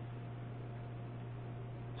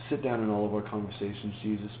 Sit down in all of our conversations,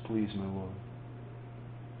 Jesus, please, my Lord.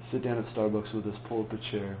 Sit down at Starbucks with us, pull up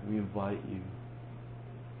a chair. We invite you.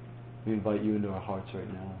 We invite you into our hearts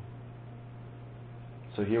right now.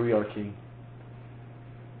 So here we are, King.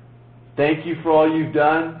 Thank you for all you've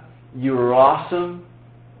done. You are awesome.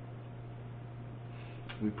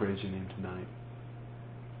 We praise your name tonight.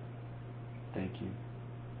 Thank you.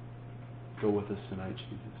 Go with us tonight,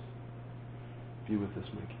 Jesus. Be with us,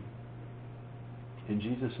 my King. In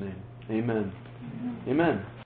Jesus' name, amen. Amen.